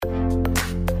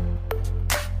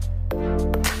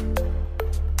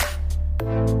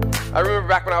I remember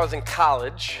back when I was in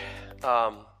college,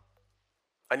 I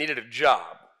needed a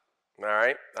job, all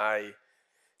right? I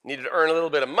needed to earn a little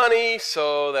bit of money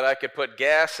so that I could put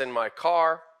gas in my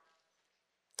car.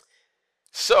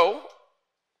 So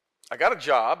I got a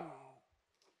job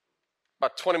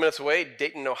about 20 minutes away,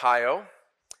 Dayton, Ohio,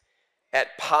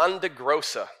 at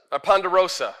Ponderosa.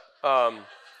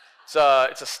 It's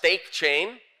a steak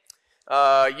chain.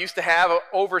 Used to have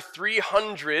over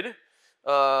 300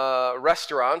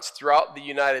 restaurants throughout the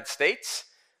United States.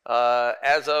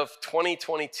 As of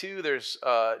 2022, there's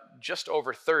just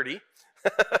over 30.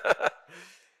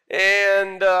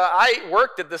 And I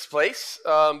worked at this place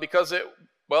because they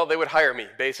would hire me,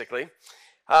 basically.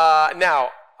 Now,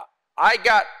 I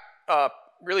got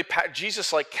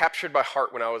Jesus captured my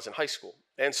heart when I was in high school.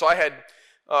 And so I had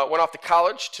went off to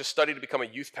college to study to become a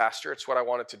youth pastor. It's what I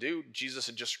wanted to do. Jesus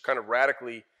had just kind of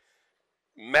radically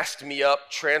messed me up,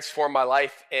 transformed my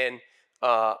life, and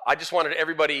I just wanted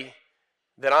everybody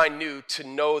that I knew to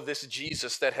know this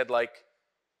Jesus that had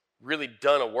really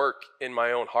done a work in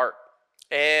my own heart.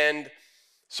 And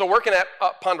so working at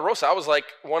Ponderosa, I was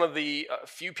one of the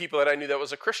few people that I knew that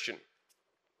was a Christian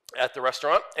at the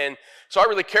restaurant. And so I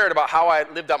really cared about how I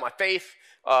lived out my faith,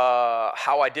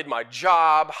 how I did my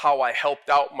job, how I helped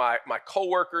out my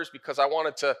coworkers, because I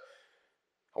wanted to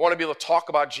be able to talk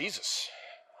about Jesus.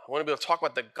 I want to be able to talk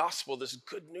about the gospel, this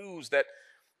good news that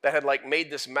had made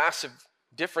this massive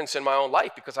difference in my own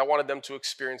life, because I wanted them to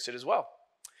experience it as well.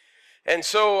 And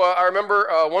so I remember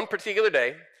one particular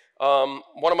day,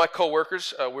 one of my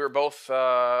coworkers, we were both,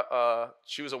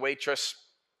 she was a waitress,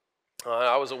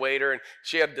 I was a waiter, and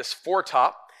she had this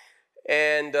four-top,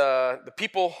 and the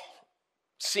people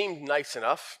seemed nice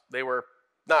enough. They were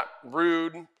not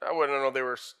rude. I wouldn't know they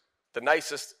were the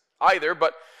nicest either,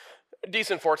 but a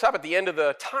decent four-top. At the end of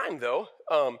the time, though,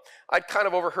 I'd kind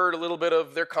of overheard a little bit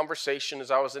of their conversation as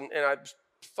I was in, and I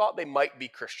thought they might be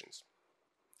Christians.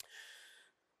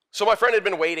 So my friend had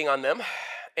been waiting on them,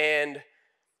 and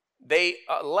they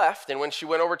left, and when she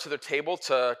went over to their table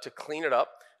to clean it up,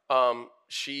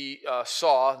 she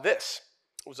saw this.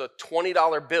 It was a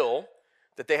 $20 bill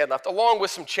that they had left, along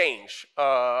with some change.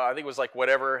 I think it was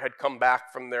whatever had come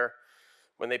back from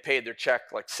when they paid their check,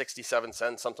 67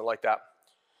 cents, something like that.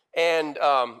 And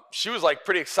she was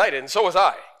pretty excited, and so was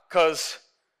I, because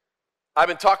I've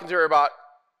been talking to her about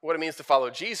what it means to follow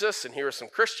Jesus, and here are some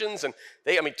Christians, and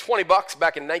 $20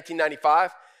 back in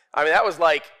 1995. That was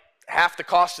half the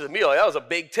cost of the meal. That was a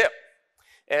big tip.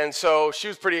 And so she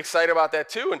was pretty excited about that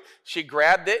too, and she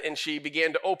grabbed it and she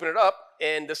began to open it up,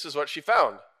 and this is what she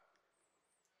found.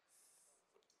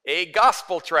 A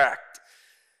gospel tract.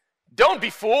 Don't be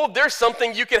fooled. There's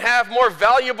something you can have more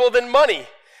valuable than money.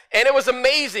 And it was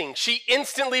amazing. She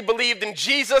instantly believed in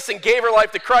Jesus and gave her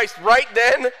life to Christ right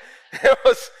then. It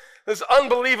was this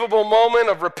unbelievable moment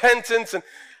of repentance. And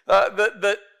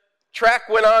the track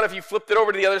went on. If you flipped it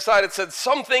over to the other side, it said,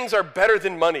 "Some things are better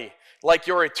than money, like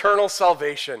your eternal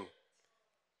salvation."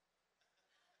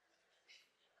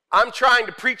 I'm trying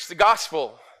to preach the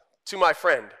gospel to my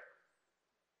friend.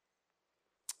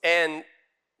 And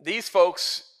these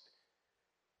folks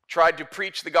tried to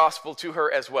preach the gospel to her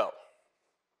as well.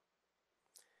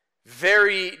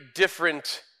 Very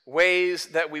different ways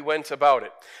that we went about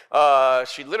it.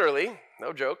 She literally,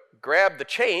 no joke, grabbed the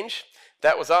change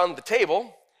that was on the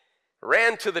table,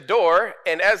 ran to the door,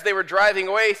 and as they were driving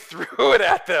away, threw it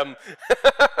at them.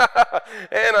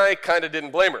 And I kind of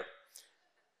didn't blame her.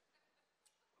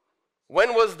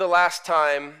 When was the last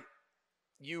time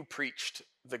you preached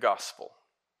the gospel?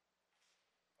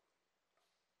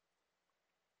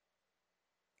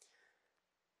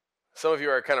 Some of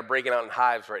you are kind of breaking out in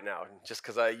hives right now just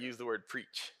because I use the word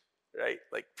preach, right?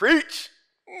 Preach?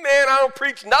 Man, I don't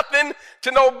preach nothing to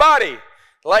nobody.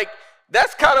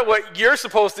 That's kind of what you're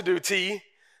supposed to do, T.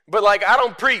 But I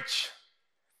don't preach.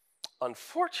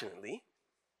 Unfortunately,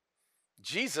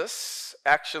 Jesus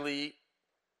actually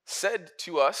said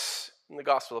to us in the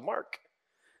Gospel of Mark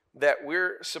that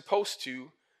we're supposed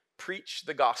to preach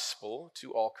the gospel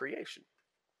to all creation.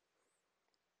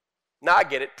 Now, I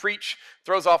get it. Preach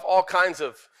throws off all kinds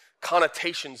of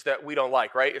connotations that we don't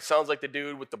like, right? It sounds like the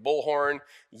dude with the bullhorn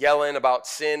yelling about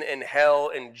sin and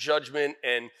hell and judgment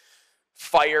and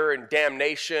fire and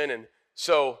damnation. And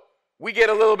so we get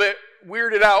a little bit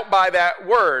weirded out by that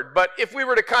word. But if we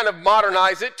were to kind of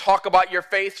modernize it, talk about your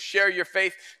faith, share your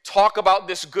faith, talk about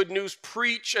this good news,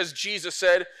 preach, as Jesus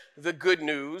said, the good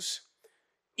news,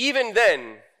 even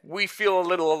then we feel a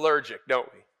little allergic, don't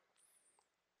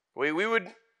we?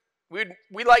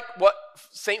 We like what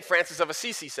St. Francis of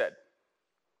Assisi said,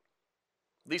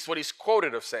 at least what he's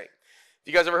quoted of saying.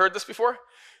 You guys ever heard this before?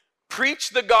 preach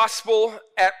the gospel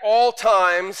at all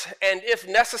times, and if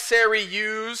necessary,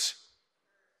 use...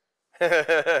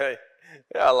 Yeah,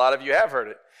 a lot of you have heard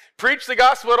it. Preach the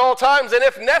gospel at all times, and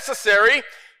if necessary,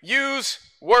 use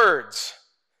words.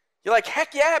 You're like,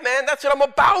 heck yeah, man, that's what I'm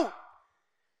about.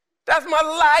 That's my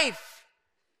life.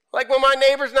 Like when my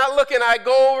neighbor's not looking, I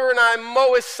go over and I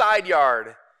mow his side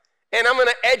yard. And I'm going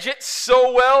to edge it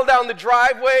so well down the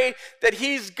driveway that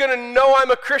he's going to know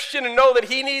I'm a Christian and know that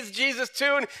he needs Jesus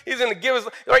too. And he's going to give us,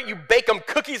 right? You bake him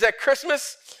cookies at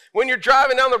Christmas. When you're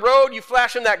driving down the road, you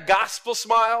flash him that gospel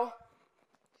smile.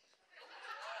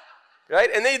 Right?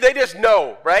 And they just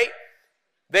know, right?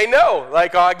 They know,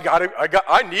 like,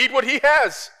 I need what he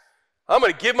has. I'm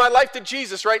going to give my life to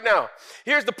Jesus right now.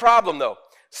 Here's the problem, though.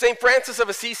 St. Francis of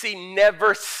Assisi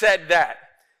never said that.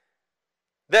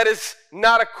 That is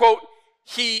not a quote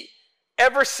he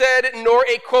ever said, nor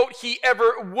a quote he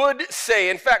ever would say.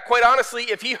 In fact, quite honestly,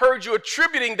 if he heard you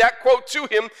attributing that quote to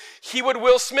him, he would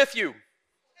Will Smith you.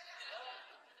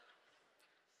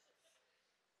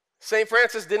 St.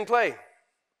 Francis didn't play.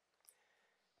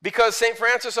 Because St.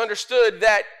 Francis understood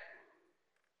that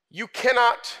you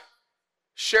cannot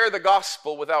share the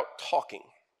gospel without talking.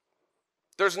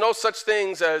 There's no such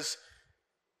things as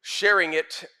sharing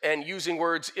it and using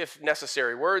words if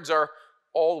necessary. Words are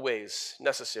always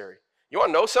necessary. You want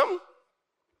to know something?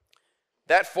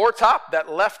 That Four Top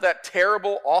that left that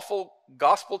terrible, awful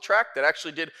gospel tract that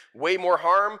actually did way more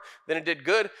harm than it did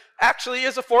good actually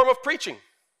is a form of preaching.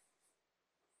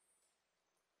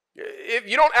 If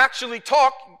you don't actually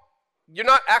talk, you're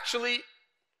not actually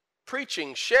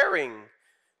preaching, sharing,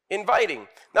 inviting.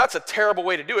 Now, that's a terrible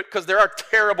way to do it because there are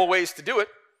terrible ways to do it.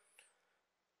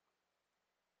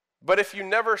 But if you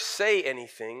never say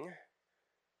anything,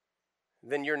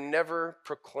 then you're never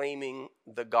proclaiming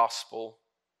the gospel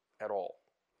at all.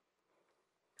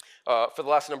 For the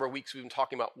last number of weeks, we've been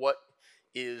talking about what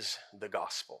is the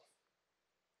gospel.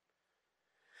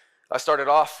 I started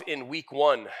off in week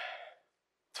 1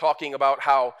 talking about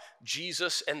how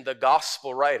Jesus and the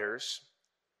gospel writers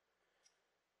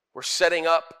were setting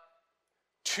up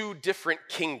 2 different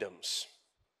kingdoms.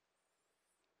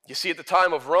 You see, at the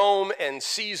time of Rome and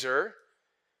Caesar,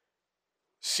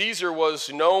 Caesar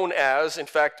was known as, in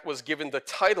fact, was given the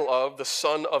title of the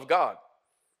Son of God.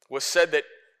 It was said that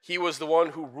he was the one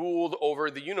who ruled over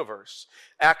the universe,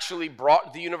 actually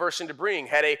brought the universe into being,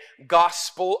 had a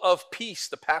gospel of peace,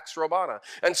 the Pax Romana.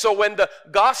 And so when the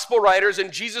gospel writers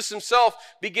and Jesus himself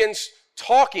begins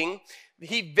talking,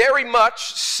 he very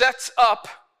much sets up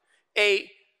a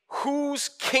whose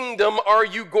kingdom are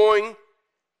you going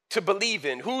to believe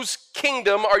in? Whose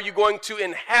kingdom are you going to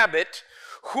inhabit?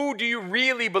 Who do you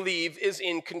really believe is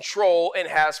in control and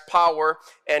has power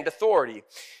and authority?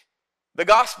 The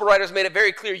gospel writers made it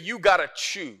very clear, you got to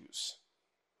choose.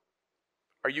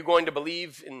 Are you going to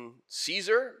believe in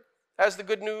Caesar as the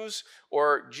good news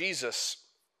or Jesus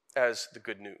as the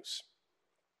good news?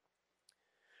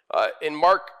 In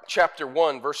Mark chapter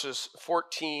 1, verses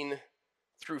 14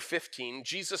 through 15,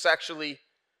 Jesus actually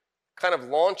kind of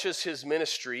launches his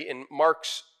ministry in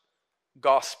Mark's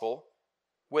gospel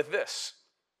with this.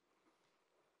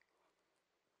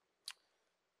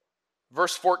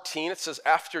 Verse 14, it says,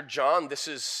 after John, this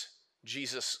is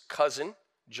Jesus' cousin,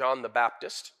 John the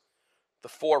Baptist, the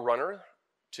forerunner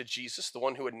to Jesus, the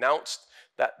one who announced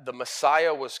that the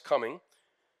Messiah was coming. It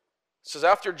says,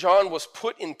 after John was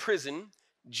put in prison,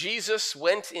 Jesus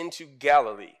went into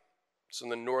Galilee, it's in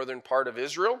the northern part of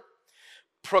Israel,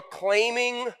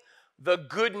 proclaiming the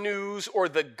good news or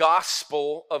the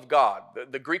gospel of God.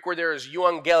 The Greek word there is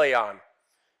euangelion.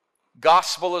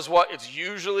 Gospel is what it's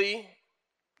usually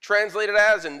translated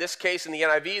as. In this case, in the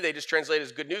NIV, they just translate it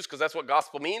as good news because that's what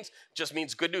gospel means. It just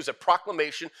means good news, a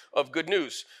proclamation of good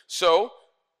news. So,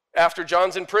 after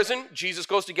John's in prison, Jesus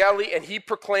goes to Galilee and he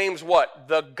proclaims what?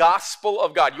 The gospel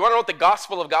of God. You want to know what the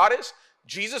gospel of God is?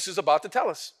 Jesus is about to tell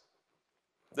us.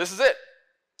 This is it.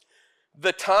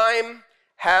 The time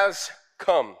has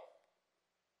come,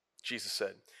 Jesus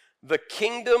said. The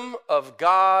kingdom of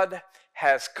God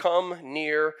has come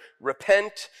near.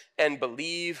 Repent and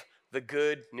believe the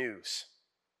good news.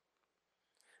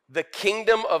 The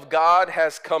kingdom of God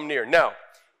has come near. Now,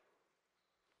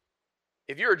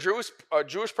 if you're a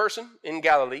Jewish person in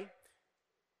Galilee,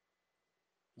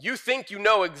 you think you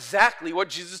know exactly what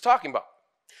Jesus is talking about.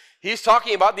 He's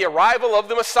talking about the arrival of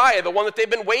the Messiah, the one that they've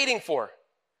been waiting for.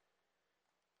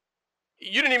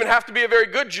 You didn't even have to be a very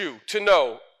good Jew to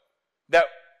know that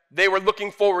they were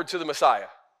looking forward to the Messiah.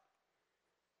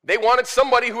 They wanted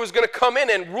somebody who was going to come in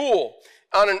and rule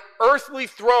on an earthly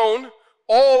throne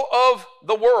all of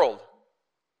the world.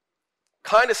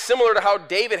 kind of similar to how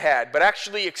David had, but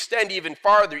actually extend even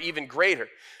farther, even greater.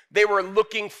 They were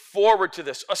looking forward to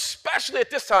this, especially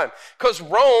at this time, because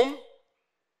Rome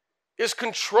is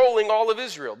controlling all of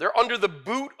Israel. They're under the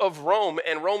boot of Rome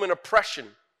and Roman oppression.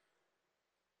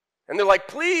 And they're like,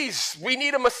 please, we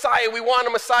need a Messiah. We want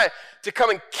a Messiah to come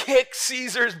and kick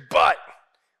Caesar's butt.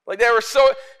 Like they were so,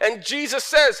 and Jesus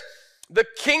says, the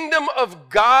kingdom of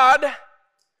God,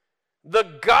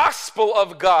 the gospel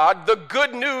of God, the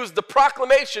good news, the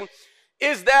proclamation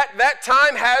is that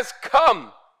time has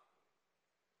come.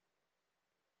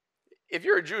 If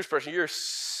you're a Jewish person, you're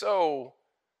so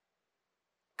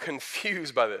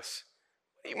confused by this.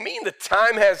 What do you mean the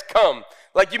time has come?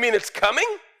 Like you mean it's coming?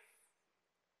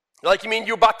 Like you mean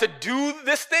you're about to do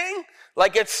this thing?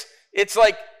 Like it's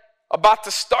like about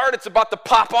to start, it's about to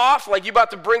pop off, like you're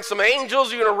about to bring some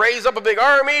angels, you're going to raise up a big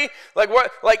army? Like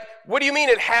what do you mean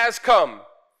it has come?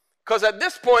 Because at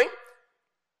this point,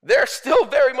 they're still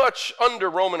very much under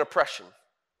Roman oppression.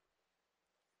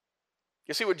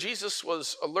 You see, what Jesus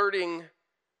was alerting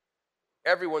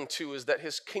everyone to is that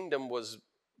his kingdom was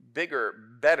bigger,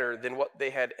 better than what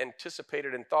they had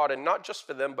anticipated and thought, and not just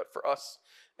for them, but for us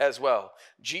as well.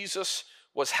 Jesus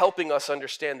was helping us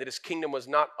understand that his kingdom was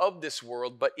not of this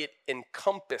world, but it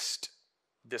encompassed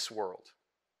this world.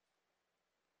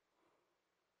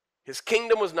 His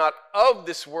kingdom was not of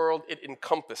this world, it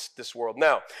encompassed this world.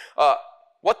 Now,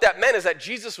 what that meant is that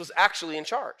Jesus was actually in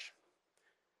charge.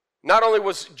 Not only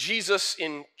was Jesus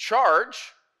in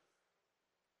charge,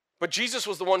 but Jesus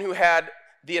was the one who had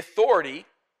the authority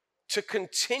to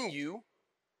continue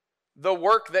the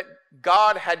work that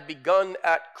God had begun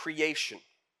at creation.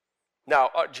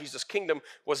 Now, Jesus' kingdom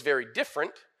was very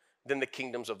different than the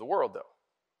kingdoms of the world,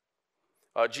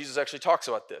 though. Jesus actually talks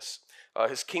about this.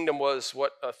 His kingdom was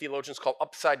what theologians call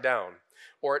upside down,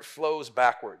 or it flows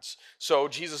backwards. So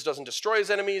Jesus doesn't destroy his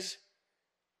enemies.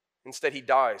 Instead, he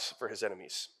dies for his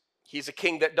enemies. He's a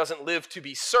king that doesn't live to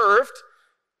be served,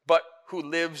 but who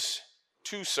lives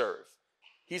to serve.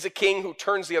 He's a king who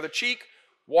turns the other cheek,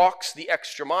 walks the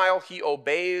extra mile. He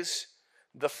obeys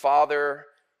the Father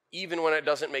even when it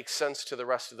doesn't make sense to the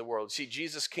rest of the world. See,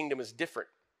 Jesus' kingdom is different.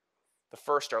 The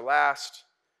first are last.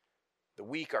 The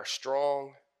weak are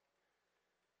strong.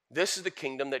 This is the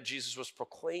kingdom that Jesus was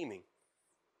proclaiming.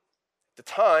 At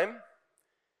the time,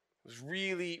 it was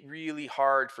really, really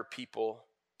hard for people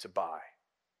to buy.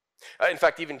 In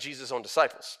fact, even Jesus' own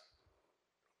disciples.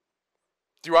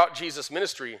 Throughout Jesus'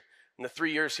 ministry, in the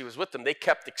 3 years he was with them, they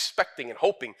kept expecting and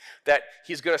hoping that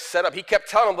he's going to set up. He kept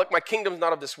telling them, look, my kingdom's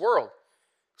not of this world.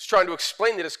 He was trying to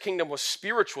explain that his kingdom was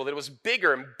spiritual, that it was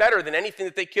bigger and better than anything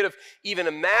that they could have even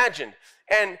imagined.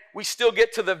 And we still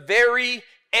get to the very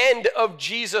end of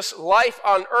Jesus' life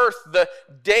on earth, the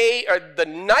day or the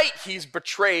night he's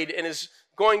betrayed and is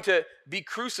going to be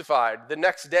crucified the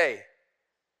next day.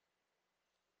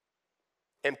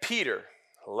 And Peter,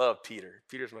 I love Peter.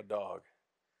 Peter's my dog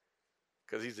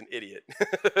because he's an idiot.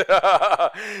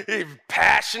 He's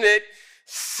passionate,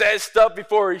 says stuff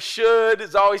before he should,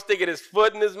 is always sticking his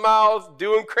foot in his mouth,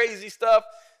 doing crazy stuff.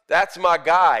 That's my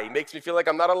guy. He makes me feel like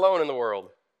I'm not alone in the world.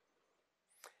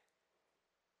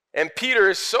 And Peter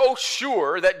is so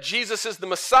sure that Jesus is the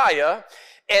Messiah,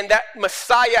 and that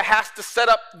Messiah has to set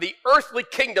up the earthly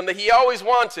kingdom that he always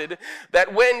wanted,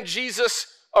 that when Jesus'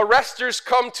 arresters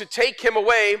come to take him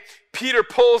away, Peter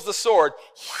pulls the sword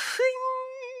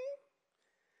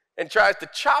and tries to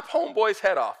chop homeboy's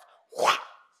head off.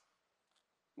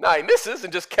 Now he misses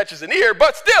and just catches an ear,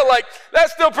 but still, like,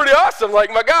 that's still pretty awesome.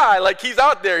 Like, my guy, like, he's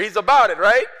out there, he's about it,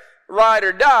 right? Ride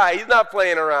or die, he's not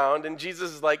playing around. And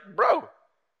Jesus is like, bro,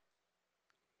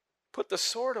 put the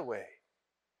sword away.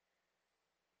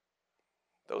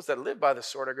 Those that live by the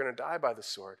sword are going to die by the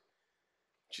sword.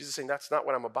 Jesus is saying, that's not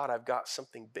what I'm about. I've got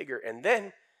something bigger. And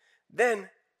then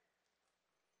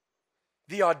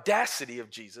the audacity of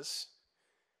Jesus,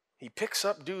 he picks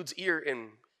up dude's ear and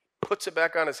puts it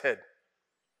back on his head.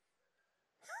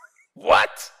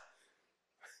 What?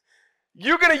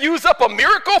 You're going to use up a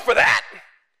miracle for that?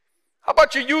 How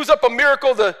about you use up a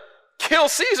miracle to kill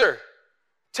Caesar,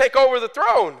 take over the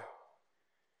throne?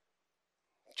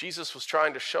 Jesus was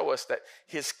trying to show us that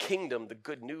his kingdom, the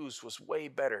good news, was way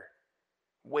better,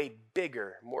 way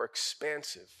bigger, more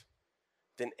expansive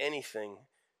than anything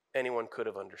anyone could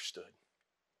have understood.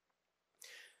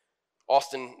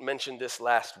 Austin mentioned this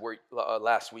last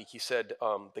week. He said,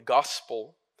 the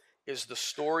gospel is the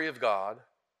story of God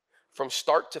from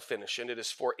start to finish, and it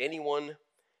is for anyone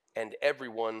and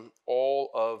everyone all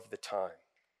of the time.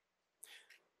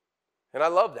 And I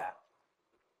love that.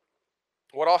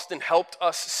 What Austin helped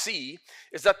us see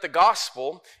is that the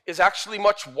gospel is actually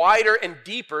much wider and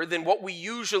deeper than what we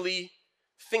usually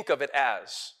think of it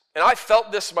as. And I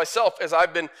felt this myself as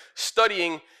I've been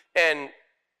studying and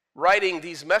writing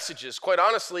these messages. Quite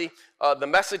honestly, the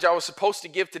message I was supposed to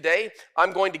give today,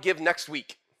 I'm going to give next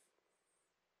week.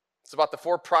 It's about the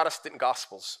 4 Protestant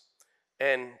Gospels.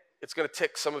 And it's going to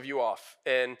tick some of you off.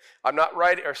 And I'm not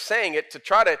writing or saying it to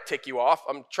try to tick you off.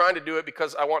 I'm trying to do it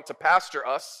because I want to pastor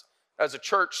us as a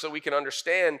church so we can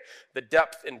understand the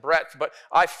depth and breadth. But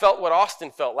I felt what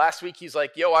Austin felt. Last week, he's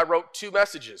like, I wrote 2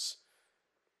 messages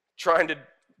trying to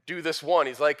do this one.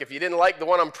 He's like, if you didn't like the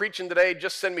one I'm preaching today,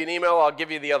 just send me an email. I'll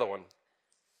give you the other one.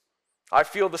 I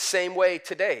feel the same way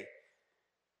today.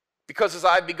 Because as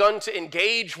I've begun to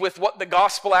engage with what the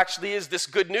gospel actually is, this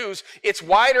good news, it's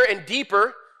wider and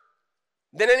deeper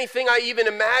than anything I even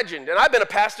imagined. And I've been a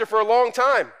pastor for a long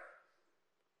time.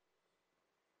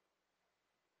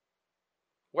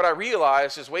 What I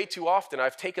realize is way too often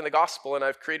I've taken the gospel and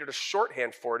I've created a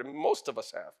shorthand for it, and most of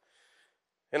us have.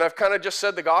 And I've kind of just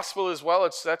said the gospel as well,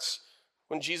 that's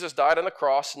when Jesus died on the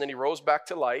cross and then he rose back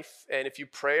to life. And if you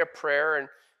pray a prayer and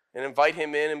invite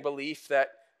him in belief that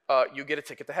you get a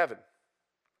ticket to heaven.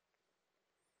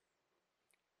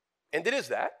 And it is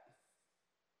that.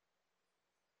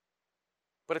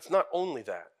 But it's not only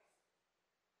that.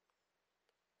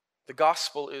 The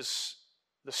gospel is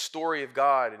the story of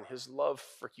God and his love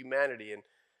for humanity and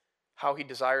how he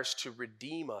desires to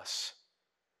redeem us.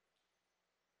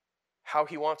 How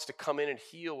he wants to come in and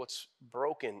heal what's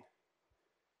broken.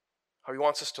 How he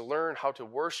wants us to learn how to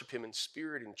worship him in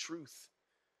spirit and truth.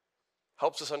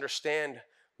 Helps us understand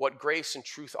what grace and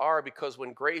truth are, because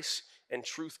when grace and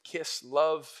truth kiss,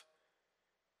 love,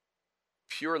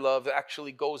 pure love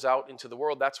actually goes out into the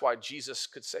world. That's why Jesus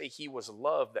could say he was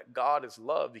love, that God is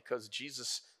love, because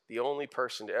Jesus, the only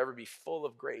person to ever be full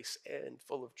of grace and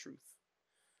full of truth.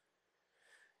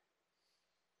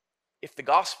 If the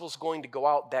gospel's going to go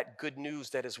out, that good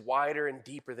news that is wider and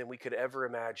deeper than we could ever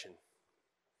imagine,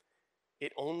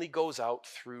 it only goes out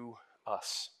through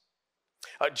us.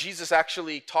 Jesus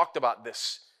actually talked about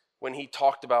this when he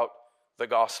talked about the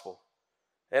gospel.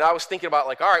 And I was thinking about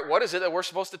all right, what is it that we're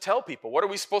supposed to tell people? What are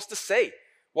we supposed to say?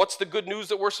 What's the good news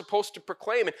that we're supposed to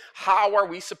proclaim? And how are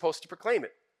we supposed to proclaim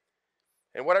it?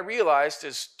 And what I realized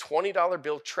is $20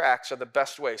 bill tracts are the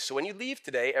best way. So when you leave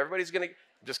today, everybody's going to,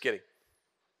 I'm just kidding.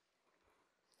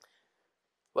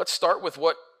 Let's start with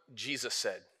what Jesus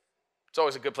said. It's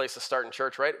always a good place to start in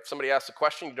church, right? If somebody asks a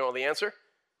question, you don't know the answer.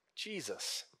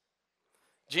 Jesus.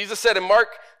 Jesus said in Mark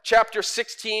chapter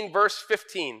 16, verse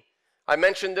 15, I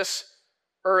mentioned this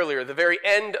earlier, the very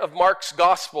end of Mark's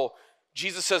gospel,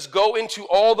 Jesus says, go into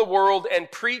all the world and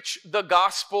preach the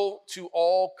gospel to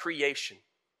all creation.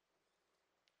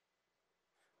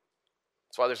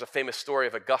 That's why there's a famous story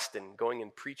of Augustine going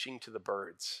and preaching to the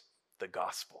birds the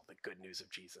gospel, the good news of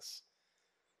Jesus.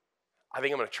 I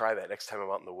think I'm going to try that next time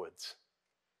I'm out in the woods.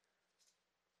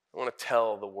 I want to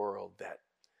tell the world that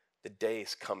the day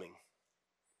is coming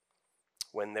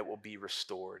when it will be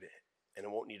restored and it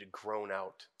won't need to groan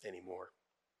out anymore.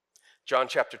 John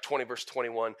chapter 20, verse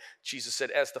 21, Jesus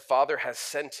said, as the Father has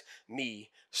sent me,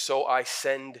 so I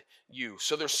send you.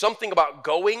 So there's something about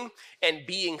going and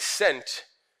being sent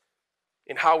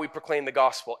in how we proclaim the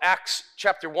gospel. Acts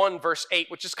chapter 1, verse 8,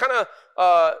 which is kind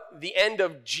of the end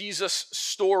of Jesus'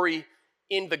 story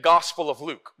in the Gospel of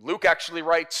Luke. Luke actually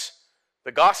writes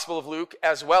the Gospel of Luke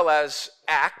as well as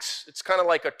Acts. It's kind of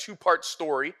like a 2-part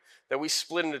story that we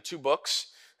split into 2 books.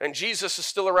 And Jesus is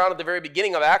still around at the very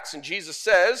beginning of Acts, and Jesus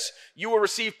says, you will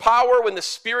receive power when the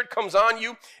Spirit comes on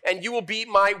you, and you will be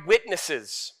my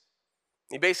witnesses.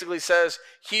 He basically says,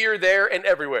 here, there, and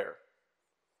everywhere.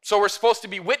 So we're supposed to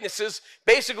be witnesses,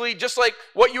 basically just like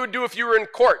what you would do if you were in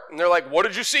court. And they're like, what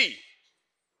did you see?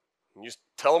 And you just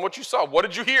tell them what you saw. What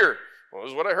did you hear? Well,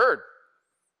 this is what I heard.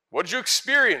 What did you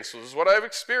experience? Well, this is what I've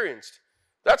experienced.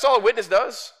 That's all a witness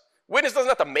does. Witness doesn't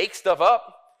have to make stuff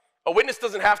up. A witness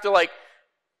doesn't have to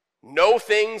know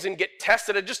things and get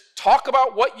tested. And just talk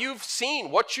about what you've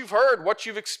seen, what you've heard, what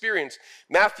you've experienced.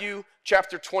 Matthew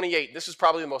chapter 28. This is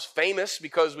probably the most famous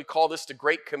because we call this the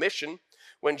Great Commission.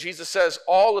 When Jesus says,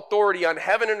 all authority on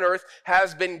heaven and earth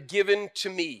has been given to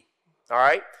me. All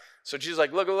right? So Jesus is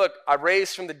like, look, I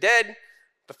raised from the dead.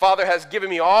 The Father has given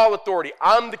me all authority.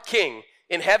 I'm the king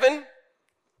in heaven,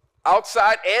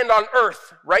 outside, and on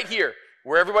earth, right here,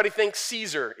 where everybody thinks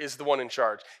Caesar is the one in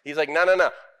charge. He's like,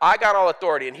 no. I got all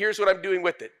authority, and here's what I'm doing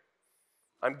with it.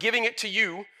 I'm giving it to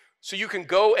you so you can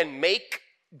go and make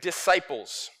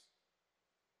disciples.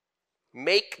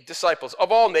 Make disciples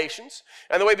of all nations.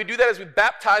 And the way we do that is we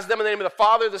baptize them in the name of the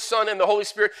Father, the Son, and the Holy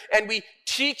Spirit, and we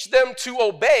teach them to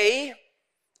obey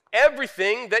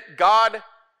everything that God,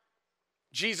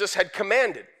 Jesus, had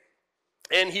commanded.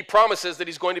 And he promises that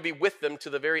he's going to be with them to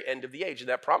the very end of the age. And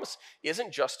that promise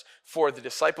isn't just for the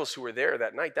disciples who were there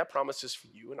that night. That promise is for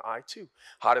you and I too.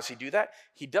 How does he do that?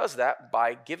 He does that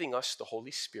by giving us the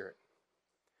Holy Spirit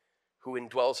who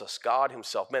indwells us, God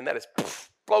himself. Man, that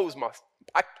blows my...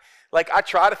 I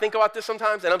try to think about this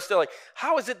sometimes, and I'm still like,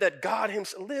 how is it that God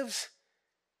himself lives,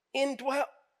 inside?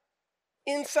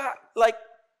 Like,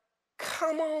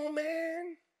 come on,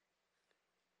 man.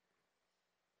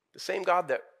 The same God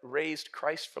that raised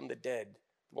Christ from the dead,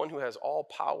 the one who has all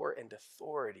power and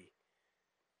authority,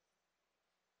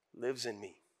 lives in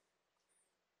me.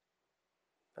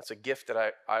 That's a gift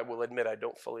that I will admit I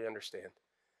don't fully understand.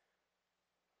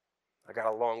 I got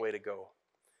a long way to go,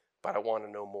 but I want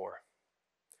to know more.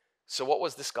 So what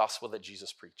was this gospel that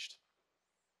Jesus preached?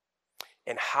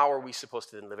 And how are we supposed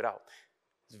to then live it out?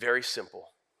 It's very simple.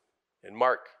 In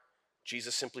Mark,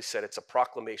 Jesus simply said it's a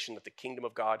proclamation that the kingdom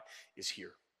of God is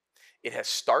here. It has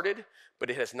started, but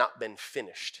it has not been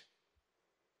finished.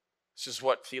 This is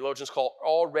what theologians call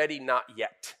already not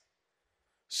yet.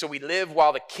 So we live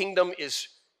while the kingdom is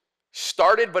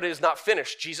started, but it is not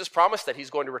finished. Jesus promised that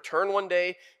he's going to return one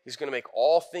day. He's going to make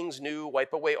all things new,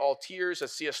 wipe away all tears.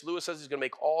 As C.S. Lewis says, he's going to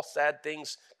make all sad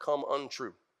things come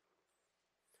untrue.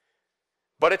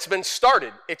 But it's been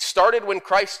started. It started when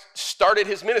Christ started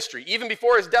his ministry, even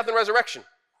before his death and resurrection.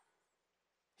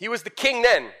 He was the king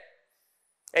then.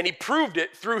 And he proved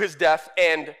it through his death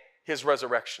and his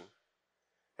resurrection.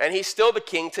 And he's still the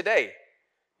king today.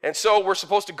 And so we're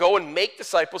supposed to go and make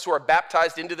disciples who are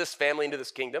baptized into this family, into this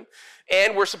kingdom.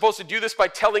 And we're supposed to do this by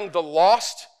telling the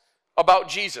lost about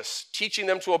Jesus, teaching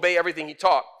them to obey everything he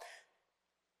taught.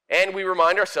 And we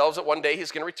remind ourselves that one day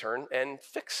he's going to return and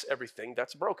fix everything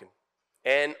that's broken.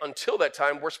 And until that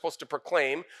time, we're supposed to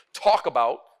proclaim, talk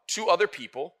about to other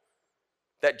people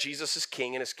that Jesus is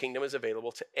king and his kingdom is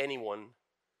available to anyone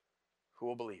who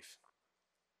will believe.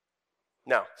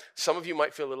 Now, some of you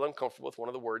might feel a little uncomfortable with one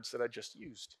of the words that I just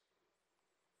used.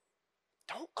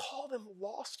 Don't call them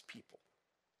lost people.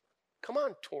 Come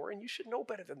on, Torin, you should know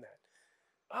better than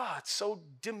that. It's so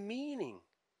demeaning.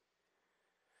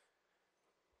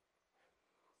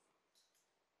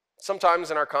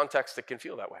 Sometimes in our context, it can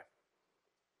feel that way.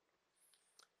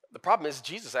 The problem is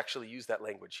Jesus actually used that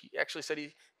language. He actually said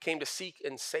he came to seek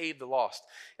and save the lost.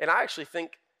 And I actually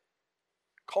think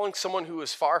calling someone who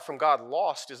is far from God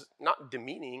lost is not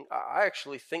demeaning. I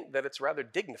actually think that it's rather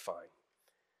dignifying.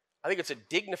 I think it's a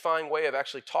dignifying way of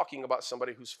actually talking about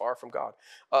somebody who's far from God.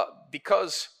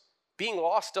 Because being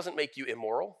lost doesn't make you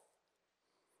immoral.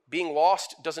 Being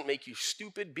lost doesn't make you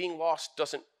stupid. Being lost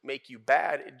doesn't make you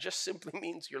bad. It just simply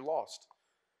means you're lost.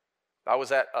 I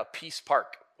was at a Peace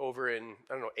Park over in,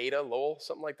 Ada, Lowell,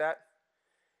 something like that.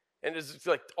 And it's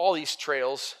like all these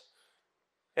trails.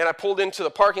 And I pulled into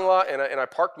the parking lot, and I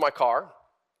parked my car.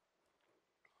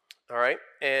 All right?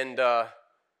 And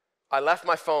I left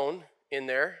my phone in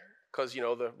there because,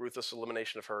 the ruthless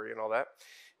elimination of hurry and all that.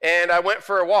 And I went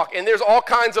for a walk. And there's all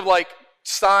kinds of,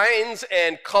 signs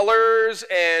and colors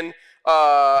and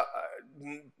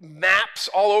maps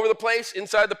all over the place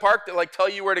inside the park that, tell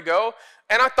you where to go.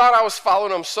 And I thought I was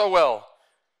following them so well.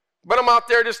 But I'm out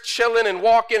there just chilling and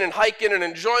walking and hiking and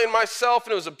enjoying myself,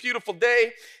 and it was a beautiful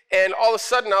day. And all of a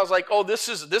sudden, I was like, oh,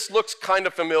 this looks kind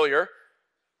of familiar.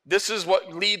 This is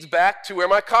what leads back to where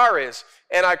my car is.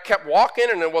 And I kept walking,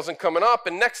 and it wasn't coming up.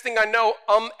 And next thing I know,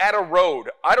 I'm at a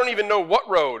road. I don't even know what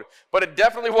road, but it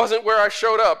definitely wasn't where I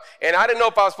showed up. And I didn't know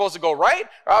if I was supposed to go right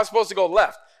or I was supposed to go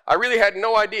left. I really had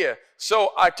no idea.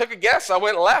 So I took a guess. I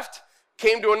went left,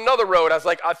 came to another road. I was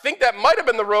like, I think that might have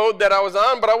been the road that I was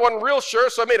on, but I wasn't real sure.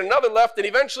 So I made another left. And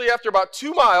eventually, after about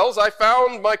 2 miles, I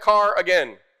found my car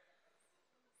again.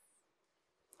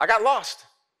 I got lost.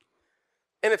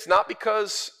 And it's not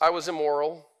because I was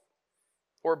immoral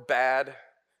or bad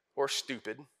or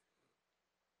stupid.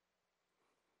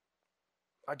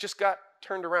 I just got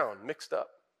turned around, mixed up.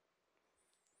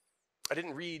 I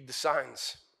didn't read the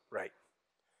signs right.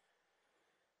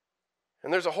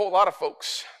 And there's a whole lot of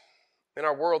folks in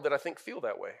our world that I think feel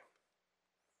that way.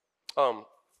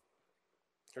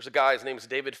 There's a guy, his name is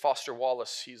David Foster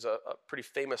Wallace. He's a pretty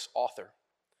famous author.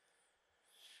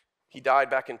 He died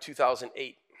back in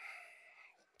 2008.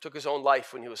 Took his own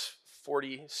life when he was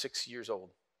 46 years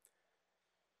old.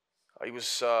 He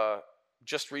was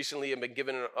just recently been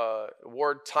given an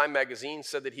award. Time magazine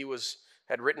said that he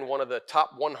had written one of the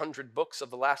top 100 books of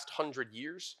the last 100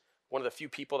 years. One of the few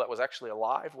people that was actually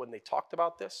alive when they talked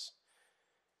about this.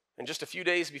 And just a few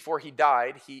days before he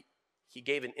died, he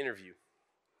gave an interview.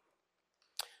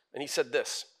 And he said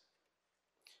this.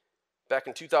 Back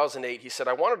in 2008, he said,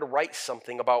 I wanted to write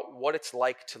something about what it's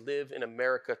like to live in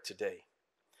America today.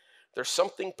 there's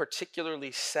something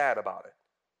particularly sad about it.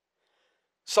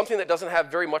 Something that doesn't have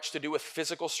very much to do with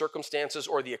physical circumstances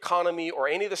or the economy or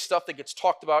any of the stuff that gets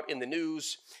talked about in the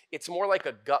news. It's more like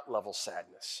a gut level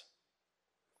sadness.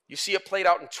 You see it played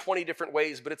out in 20 different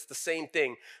ways, but it's the same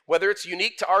thing. Whether it's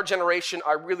unique to our generation,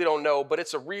 I really don't know, but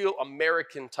it's a real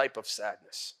American type of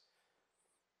sadness.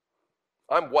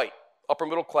 I'm white, upper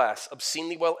middle class,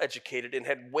 obscenely well educated, and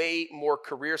had way more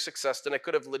career success than I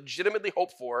could have legitimately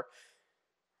hoped for,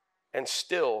 and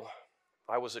still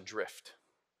I was adrift.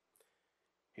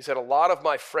 He said a lot of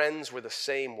my friends were the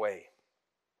same way.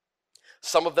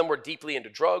 Some of them were deeply into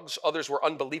drugs. Others were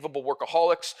unbelievable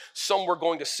workaholics. Some were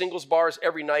going to singles bars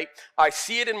every night. I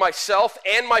see it in myself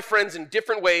and my friends in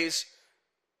different ways.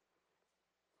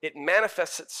 It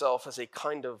manifests itself as a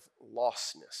kind of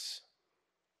lostness.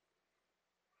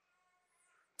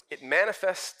 It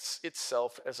manifests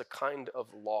itself as a kind of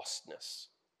lostness.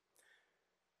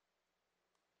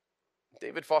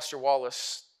 David Foster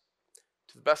Wallace,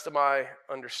 to the best of my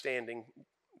understanding,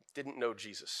 didn't know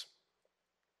Jesus.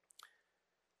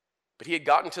 But he had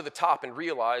gotten to the top and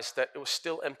realized that it was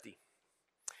still empty.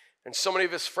 And so many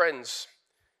of his friends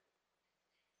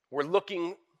were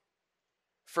looking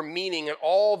for meaning in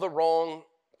all the wrong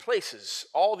places,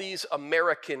 all these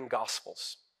American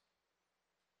gospels.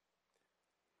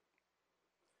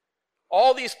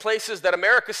 All these places that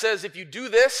America says, if you do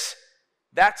this,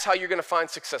 that's how you're going to find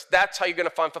success. That's how you're going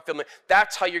to find fulfillment.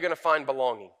 That's how you're going to find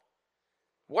belonging.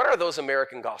 What are those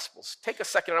American gospels? Take a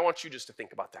second, I want you just to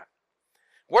think about that.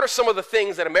 What are some of the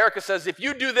things that America says, if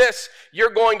you do this, you're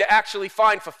going to actually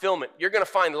find fulfillment. You're going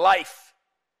to find life.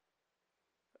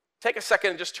 Take a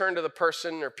second and just turn to the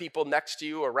person or people next to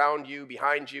you, around you,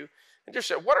 behind you, and just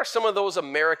say, what are some of those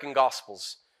American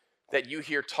gospels that you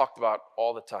hear talked about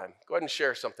all the time? Go ahead and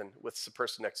share something with the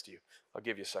person next to you. I'll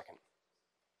give you a second.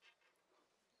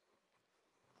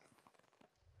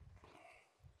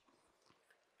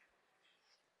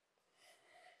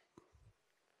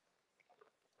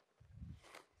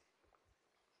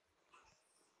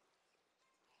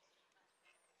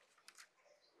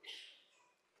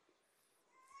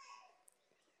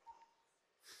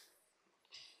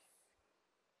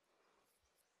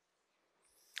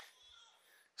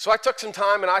 So I took some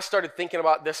time and I started thinking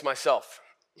about this myself.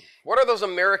 What are those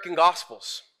American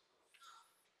gospels?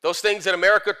 Those things that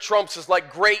America trumps as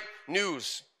like great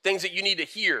news, things that you need to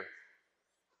hear.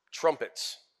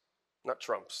 Trumpets, not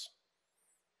trumps.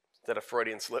 Is that a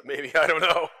Freudian slip maybe? I don't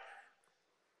know.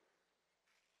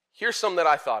 Here's some that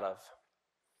I thought of.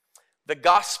 The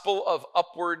gospel of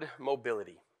upward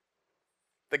mobility.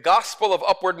 The gospel of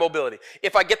upward mobility.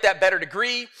 If I get that better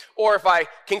degree, or if I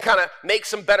can kind of make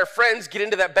some better friends, get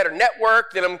into that better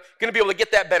network, then I'm going to be able to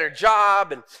get that better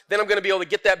job, and then I'm going to be able to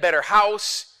get that better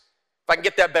house. If I can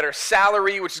get that better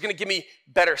salary, which is going to give me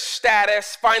better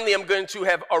status, finally I'm going to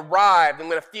have arrived. I'm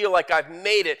going to feel like I've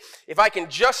made it. If I can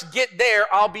just get there,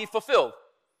 I'll be fulfilled.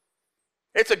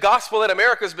 It's a gospel that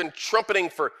America's been trumpeting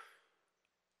for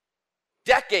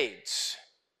decades,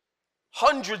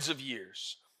 hundreds of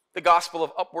years. The gospel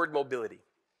of upward mobility.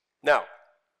 Now,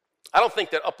 I don't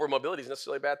think that upward mobility is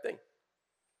necessarily a bad thing. It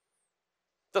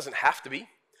doesn't have to be.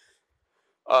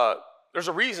 There's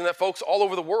a reason that folks all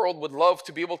over the world would love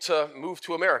to be able to move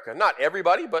to America. Not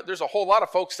everybody, but there's a whole lot of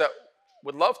folks that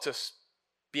would love to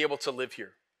be able to live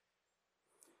here.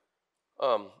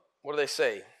 What do they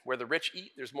say? Where the rich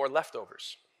eat, there's more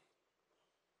leftovers.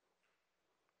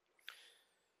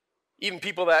 Even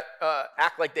people that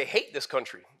act like they hate this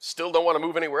country still don't want to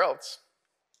move anywhere else.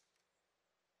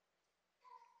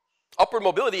 Upward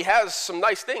mobility has some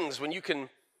nice things when you can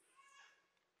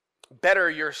better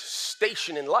your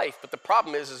station in life, but the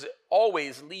problem is it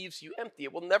always leaves you empty.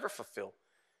 It will never fulfill.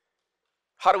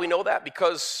 How do we know that?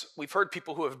 Because we've heard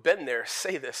people who have been there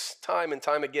say this time and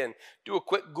time again. Do a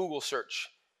quick Google search,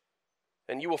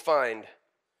 and you will find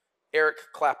Eric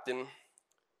Clapton,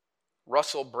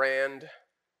 Russell Brand,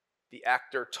 the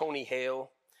actor Tony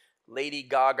Hale, Lady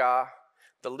Gaga,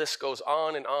 the list goes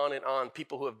on and on and on.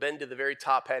 People who have been to the very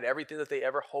top had everything that they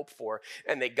ever hoped for,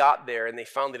 and they got there and they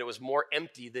found that it was more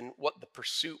empty than what the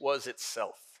pursuit was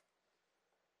itself.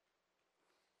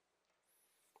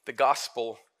 The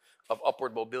gospel of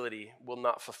upward mobility will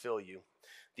not fulfill you.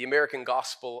 The American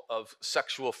gospel of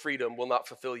sexual freedom will not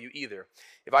fulfill you either.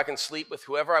 If I can sleep with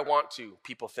whoever I want to,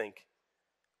 people think,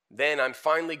 then I'm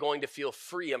finally going to feel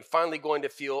free. I'm finally going to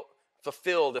feel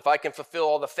fulfilled. If I can fulfill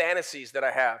all the fantasies that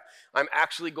I have, I'm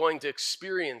actually going to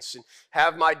experience and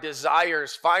have my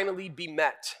desires finally be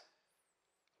met.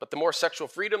 But the more sexual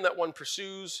freedom that one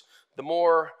pursues, the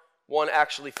more one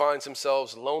actually finds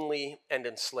themselves lonely and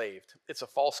enslaved. It's a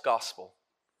false gospel.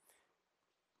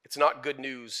 it's not good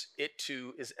news. It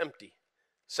too is empty.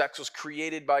 Sex was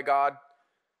created by God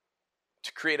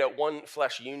to create a one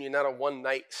flesh union, not a one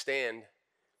night stand.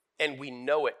 And we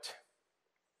know it.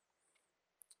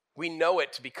 We know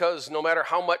it because no matter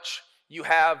how much you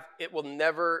have, it will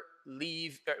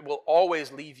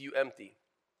always leave you empty.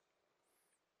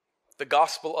 The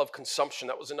gospel of consumption,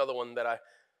 that was another one that I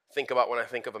think about when I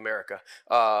think of America.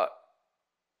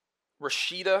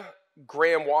 Rashida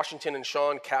Graham Washington and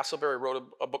Sean Castleberry wrote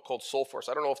a book called Soul Force.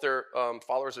 I don't know if they're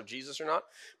followers of Jesus or not,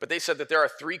 but they said that there are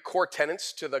 3 core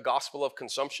tenets to the gospel of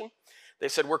consumption. They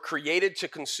said we're created to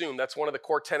consume. That's one of the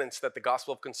core tenets that the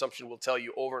gospel of consumption will tell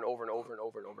you over and over and over and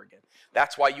over and over again.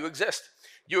 That's why you exist.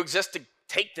 You exist to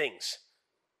take things,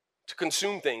 to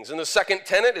consume things. And the second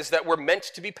tenet is that we're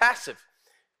meant to be passive.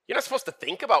 You're not supposed to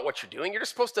think about what you're doing. You're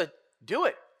just supposed to do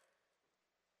it.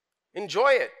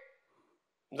 Enjoy it.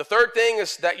 The third thing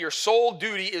is that your sole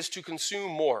duty is to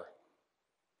consume more.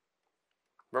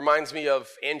 Reminds me of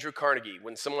Andrew Carnegie,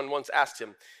 when someone once asked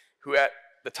him, who at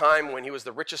the time when he was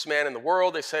the richest man in the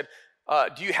world, they said,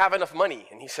 do you have enough money?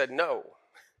 And he said, no.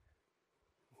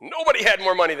 Nobody had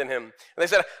more money than him. And they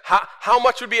said, how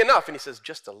much would be enough? And he says,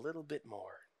 just a little bit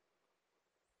more.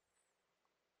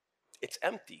 It's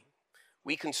empty.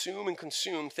 We consume and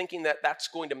consume thinking that that's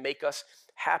going to make us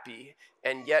happy,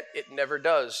 and yet it never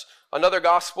does. Another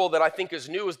gospel that I think is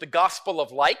new is the gospel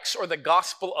of likes or the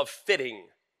gospel of fitting.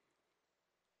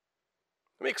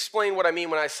 Let me explain what I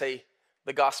mean when I say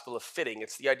the gospel of fitting.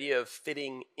 It's the idea of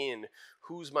fitting in.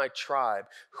 Who's my tribe?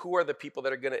 Who are the people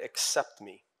that are going to accept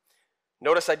me?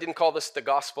 Notice I didn't call this the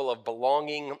gospel of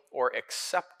belonging or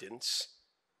acceptance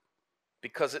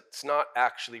because it's not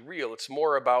actually real. It's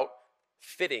more about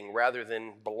fitting rather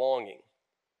than belonging.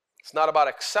 It's not about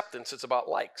acceptance, it's about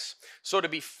likes. So to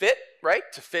be fit, right,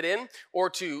 to fit in, or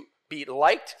to be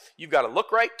liked, you've got to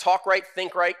look right, talk right,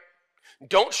 think right.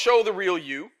 Don't show the real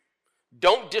you.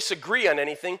 Don't disagree on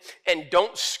anything, and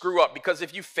don't screw up. Because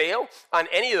if you fail on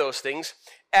any of those things,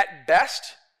 at best,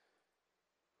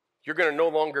 you're going to no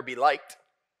longer be liked.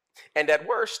 And at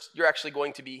worst, you're actually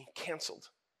going to be canceled.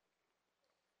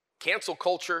 Cancel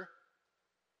culture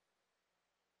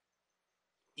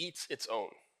eats its own.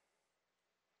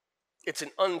 It's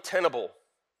an untenable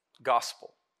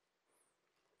gospel.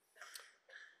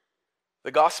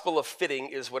 The gospel of fitting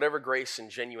is whatever grace and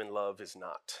genuine love is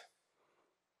not.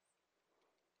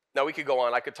 Now we could go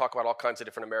on. I could talk about all kinds of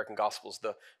different American gospels.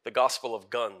 The gospel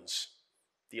of guns,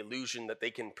 the illusion that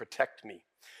they can protect me.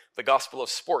 The gospel of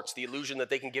sports, the illusion that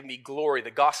they can give me glory.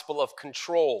 The gospel of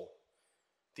control,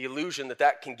 the illusion that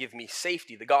that can give me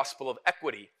safety. The gospel of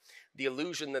equity, the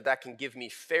illusion that that can give me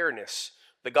fairness.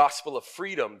 The gospel of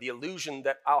freedom, the illusion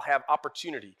that I'll have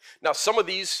opportunity. Now, some of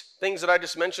these things that I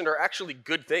just mentioned are actually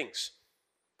good things.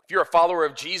 If you're a follower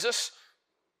of Jesus,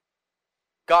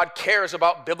 God cares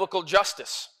about biblical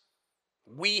justice.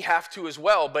 We have to as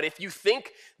well. But if you think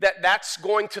that that's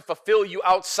going to fulfill you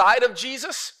outside of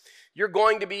Jesus, you're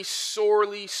going to be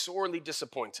sorely, sorely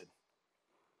disappointed.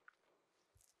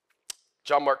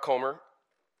 John Mark Comer,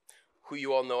 who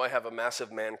you all know I have a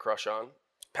massive man crush on,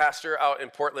 pastor out in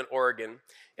Portland, Oregon,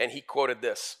 and he quoted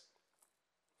this.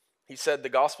 He said the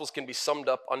Gospels can be summed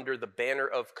up under the banner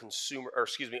of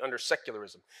under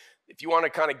secularism. If you want to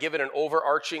kind of give it an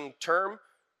overarching term,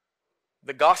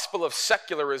 the gospel of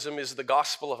secularism is the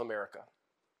gospel of America.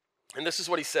 And this is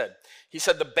what he said. He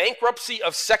said, the bankruptcy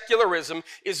of secularism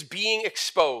is being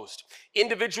exposed.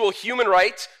 Individual human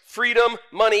rights, freedom,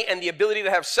 money, and the ability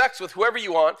to have sex with whoever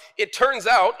you want, it turns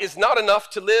out, is not enough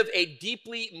to live a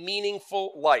deeply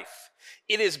meaningful life.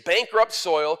 It is bankrupt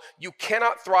soil. You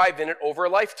cannot thrive in it over a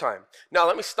lifetime. Now,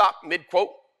 let me stop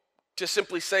mid-quote to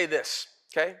simply say this,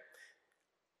 okay?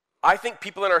 I think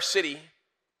people in our city,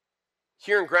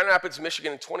 here in Grand Rapids,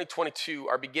 Michigan in 2022,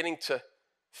 are beginning to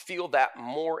feel that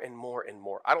more and more and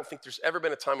more. I don't think there's ever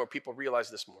been a time where people realize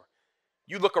this more.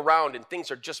 You look around and things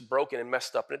are just broken and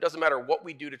messed up, and it doesn't matter what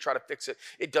we do to try to fix it,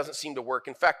 it doesn't seem to work.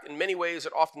 In fact, in many ways,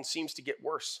 it often seems to get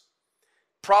worse.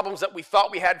 Problems that we thought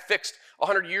we had fixed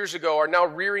 100 years ago are now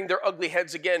rearing their ugly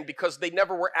heads again because they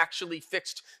never were actually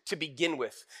fixed to begin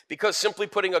with. Because simply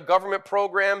putting a government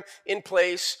program in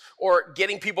place or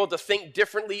getting people to think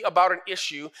differently about an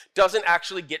issue doesn't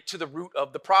actually get to the root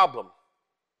of the problem.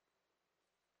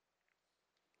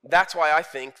 That's why I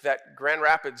think that Grand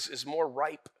Rapids is more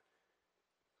ripe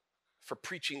for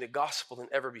preaching the gospel than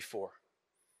ever before.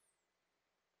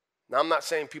 Now, I'm not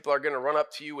saying people are going to run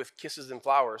up to you with kisses and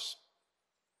flowers,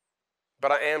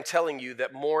 But I am telling you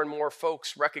that more and more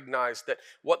folks recognize that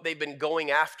what they've been going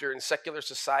after in secular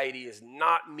society is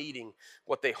not meeting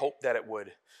what they hoped that it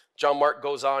would. John Mark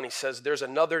goes on, he says, there's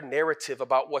another narrative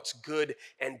about what's good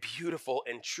and beautiful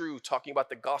and true, talking about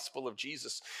the gospel of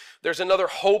Jesus. There's another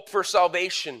hope for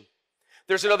salvation.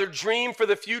 There's another dream for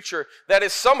the future that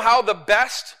is somehow the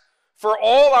best for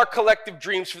all our collective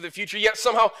dreams for the future, yet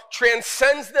somehow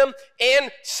transcends them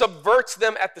and subverts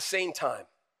them at the same time.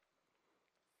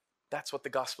 That's what the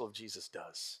gospel of Jesus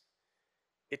does.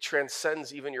 It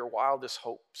transcends even your wildest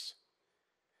hopes.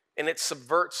 And it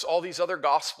subverts all these other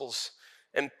gospels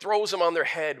and throws them on their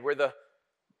head, where the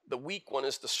weak one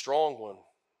is the strong one,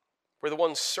 where the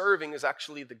one serving is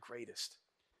actually the greatest.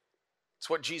 It's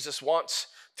what Jesus wants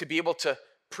to be able to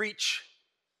preach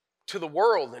to the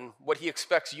world, and what he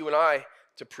expects you and I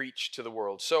to preach to the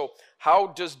world. So how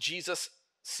does Jesus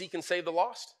seek and save the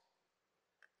lost?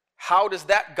 How does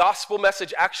that gospel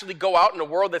message actually go out in a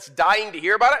world that's dying to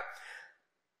hear about it?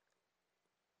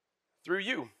 Through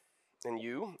you, and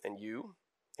you, and you,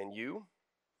 and you,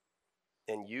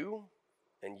 and you,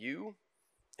 and you,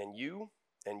 and you,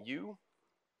 and you,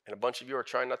 and a bunch of you are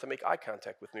trying not to make eye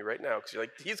contact with me right now because you're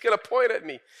like, he's going to point at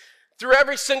me. Through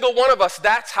every single one of us,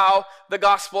 that's how the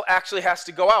gospel actually has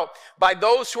to go out. By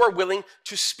those who are willing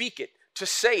to speak it, to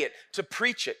say it, to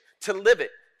preach it, to live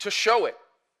it, to show it.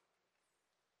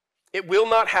 It will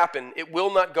not happen. It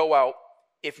will not go out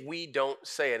if we don't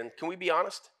say it. And can we be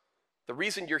honest? The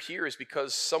reason you're here is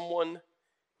because someone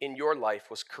in your life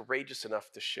was courageous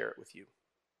enough to share it with you.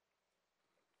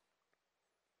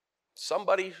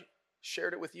 Somebody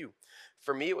shared it with you.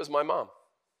 For me, it was my mom.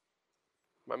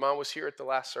 My mom was here at the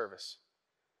last service.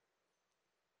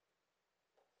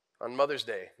 On Mother's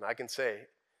Day, I can say, it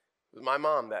was my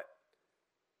mom that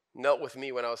knelt with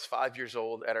me when I was 5 years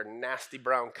old at our nasty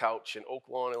brown couch in Oak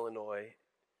Lawn, Illinois,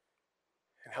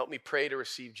 and helped me pray to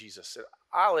receive Jesus. And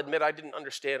I'll admit I didn't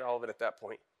understand all of it at that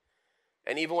point.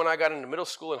 And even when I got into middle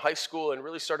school and high school and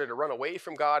really started to run away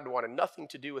from God and wanted nothing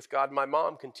to do with God, my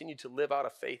mom continued to live out a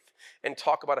faith and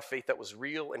talk about a faith that was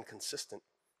real and consistent.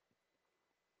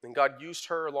 And God used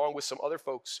her along with some other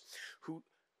folks who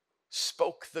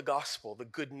spoke the gospel, the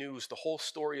good news, the whole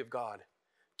story of God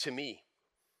to me.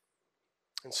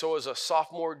 And so as a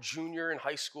sophomore, junior in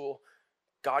high school,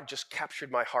 God just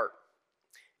captured my heart.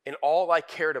 And all I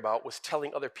cared about was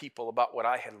telling other people about what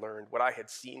I had learned, what I had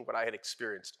seen, what I had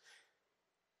experienced.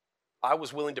 I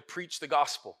was willing to preach the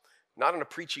gospel, not in a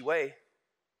preachy way,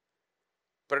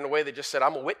 but in a way that just said,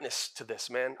 I'm a witness to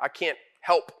this, man. I can't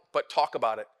help but talk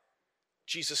about it.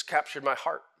 Jesus captured my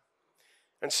heart.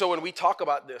 And so when we talk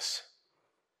about this,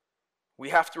 we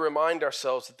have to remind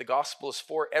ourselves that the gospel is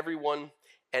for everyone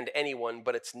and anyone,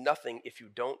 but it's nothing if you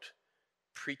don't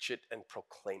preach it and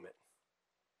proclaim it.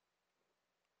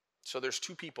 So there's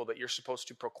two people that you're supposed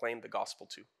to proclaim the gospel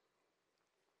to.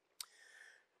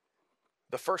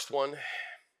 The first one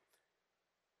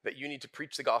that you need to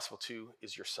preach the gospel to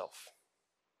is yourself.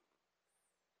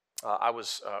 I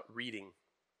was reading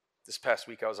this past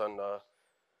week. I was on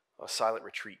a silent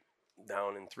retreat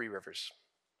down in Three Rivers.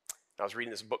 I was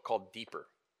reading this book called Deeper,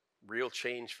 Real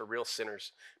Change for Real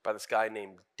Sinners by this guy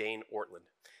named Dane Ortland.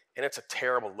 And it's a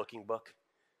terrible looking book.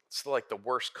 It's like the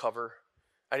worst cover.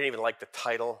 I didn't even like the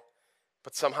title,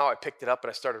 but somehow I picked it up and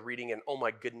I started reading, and oh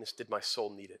my goodness, did my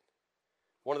soul need it.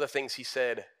 One of the things he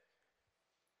said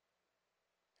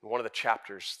in one of the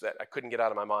chapters that I couldn't get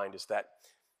out of my mind is that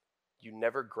you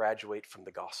never graduate from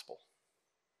the gospel.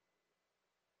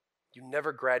 You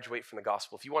never graduate from the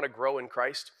gospel. If you want to grow in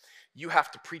Christ, you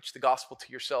have to preach the gospel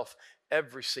to yourself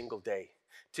every single day,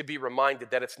 to be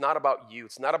reminded that it's not about you.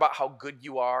 It's not about how good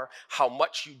you are, how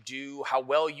much you do, how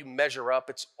well you measure up.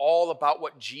 It's all about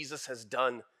what Jesus has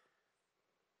done.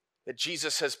 That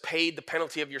Jesus has paid the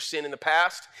penalty of your sin in the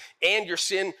past, and your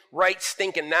sin right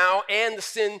stinking now, and the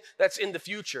sin that's in the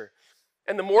future.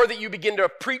 And the more that you begin to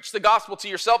preach the gospel to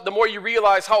yourself, the more you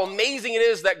realize how amazing it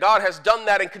is that God has done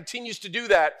that and continues to do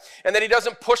that, and that he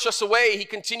doesn't push us away. He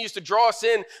continues to draw us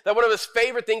in, that one of his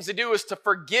favorite things to do is to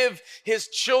forgive his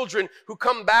children who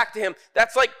come back to him.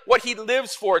 That's like what he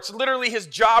lives for. It's literally his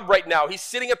job right now. He's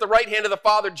sitting at the right hand of the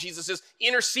Father. Jesus is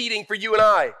interceding for you and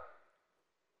I.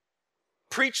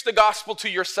 Preach the gospel to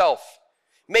yourself.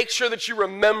 Make sure that you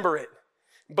remember it.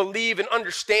 Believe and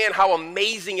understand how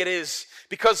amazing it is.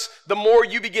 Because the more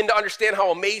you begin to understand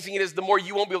how amazing it is, the more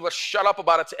you won't be able to shut up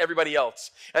about it to everybody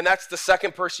else. And that's the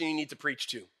second person you need to preach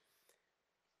to.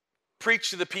 Preach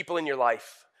to the people in your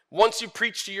life. Once you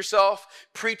preach to yourself,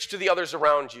 preach to the others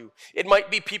around you. It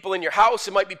might be people in your house.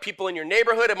 It might be people in your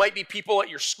neighborhood. It might be people at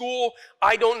your school.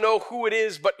 I don't know who it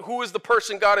is, but who is the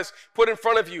person God has put in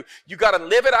front of you? You got to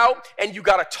live it out and you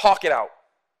got to talk it out.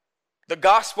 The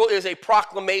gospel is a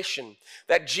proclamation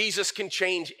that Jesus can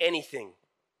change anything.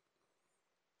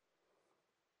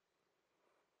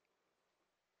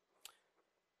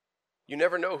 You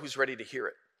never know who's ready to hear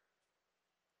it.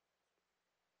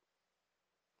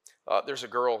 There's a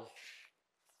girl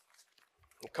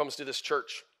who comes to this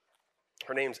church.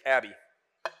 Her name's Abby.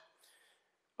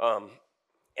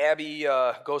 Abby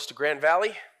goes to Grand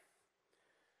Valley.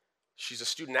 She's a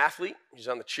student athlete. She's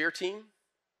on the cheer team.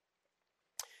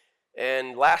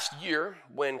 And last year,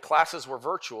 when classes were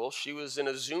virtual, she was in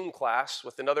a Zoom class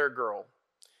with another girl.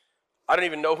 I don't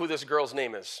even know who this girl's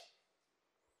name is.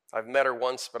 I've met her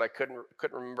once, but I couldn't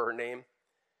remember her name.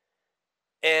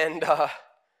 And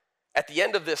at the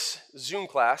end of this Zoom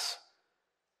class,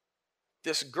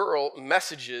 this girl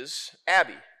messages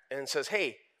Abby and says,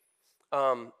 "Hey,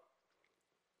 I'm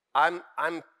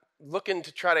looking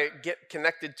to try to get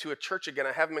connected to a church again.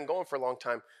 I haven't been going for a long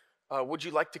time. Would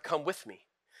you like to come with me?"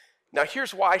 Now,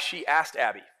 here's why she asked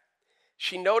Abby.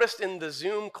 She noticed in the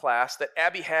Zoom class that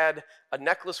Abby had a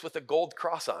necklace with a gold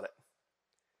cross on it.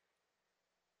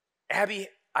 Abby,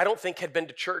 I don't think, had been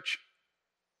to church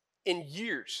in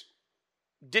years.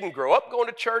 Didn't grow up going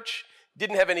to church,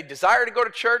 didn't have any desire to go to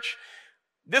church.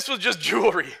 This was just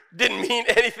jewelry, didn't mean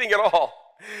anything at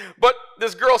all. But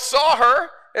this girl saw her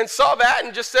and saw that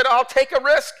and just said, "I'll take a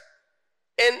risk."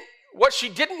 And what she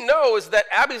didn't know is that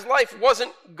Abby's life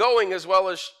wasn't going as well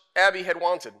as Abby had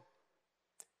wanted.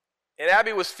 And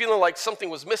Abby was feeling like something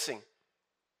was missing.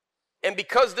 And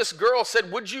because this girl said,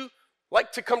 "Would you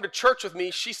like to come to church with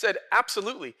me?" she said,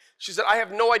 "Absolutely." She said, "I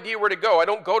have no idea where to go. I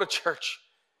don't go to church."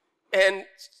 And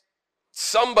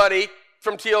somebody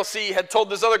from TLC had told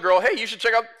this other girl, "Hey, you should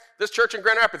check out this church in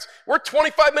Grand Rapids." We're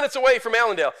 25 minutes away from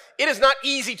Allendale. It is not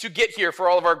easy to get here for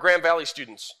all of our Grand Valley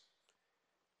students.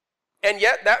 And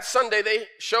yet, that Sunday, they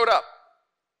showed up.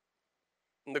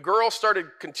 And the girl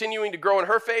started continuing to grow in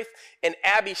her faith, and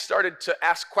Abby started to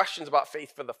ask questions about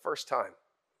faith for the first time.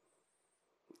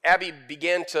 Abby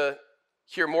began to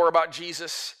hear more about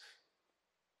Jesus,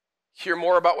 hear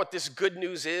more about what this good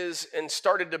news is, and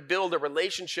started to build a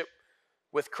relationship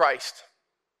with Christ.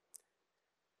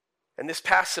 And this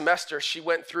past semester, she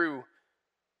went through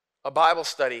a Bible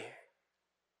study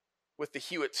with the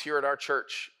Hewitts here at our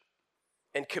church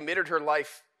and committed her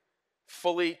life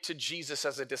fully to Jesus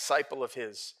as a disciple of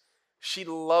his. She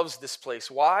loves this place.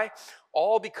 Why?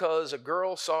 All because a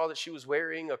girl saw that she was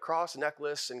wearing a cross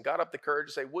necklace and got up the courage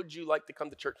to say, "Would you like to come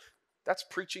to church?" That's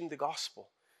preaching the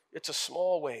gospel. It's a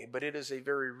small way, but it is a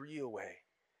very real way.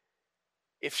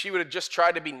 If she would have just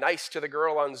tried to be nice to the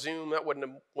girl on Zoom, that wouldn't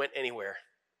have went anywhere.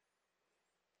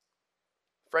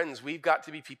 Friends, we've got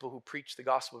to be people who preach the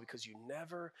gospel because you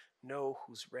never know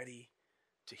who's ready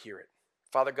to hear it.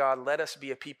 Father God, let us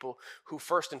be a people who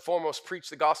first and foremost preach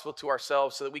the gospel to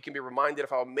ourselves so that we can be reminded of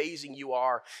how amazing you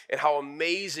are and how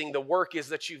amazing the work is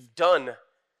that you've done.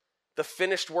 The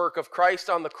finished work of Christ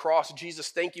on the cross. Jesus,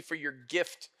 thank you for your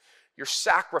gift, your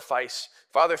sacrifice.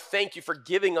 Father, thank you for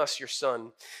giving us your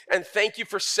Son. And thank you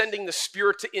for sending the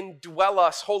Spirit to indwell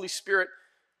us. Holy Spirit,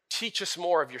 teach us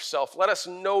more of yourself. Let us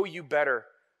know you better.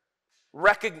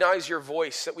 Recognize your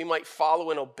voice that we might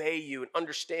follow and obey you and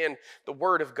understand the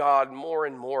word of God more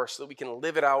and more so that we can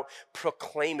live it out,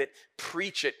 proclaim it,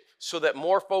 preach it, so that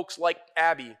more folks like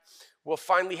Abby will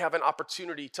finally have an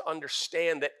opportunity to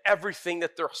understand that everything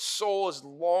that their soul is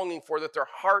longing for, that their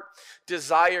heart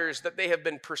desires, that they have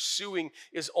been pursuing,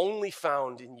 is only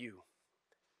found in you.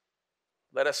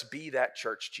 Let us be that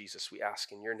church, Jesus, we ask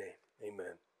in your name.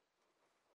 Amen.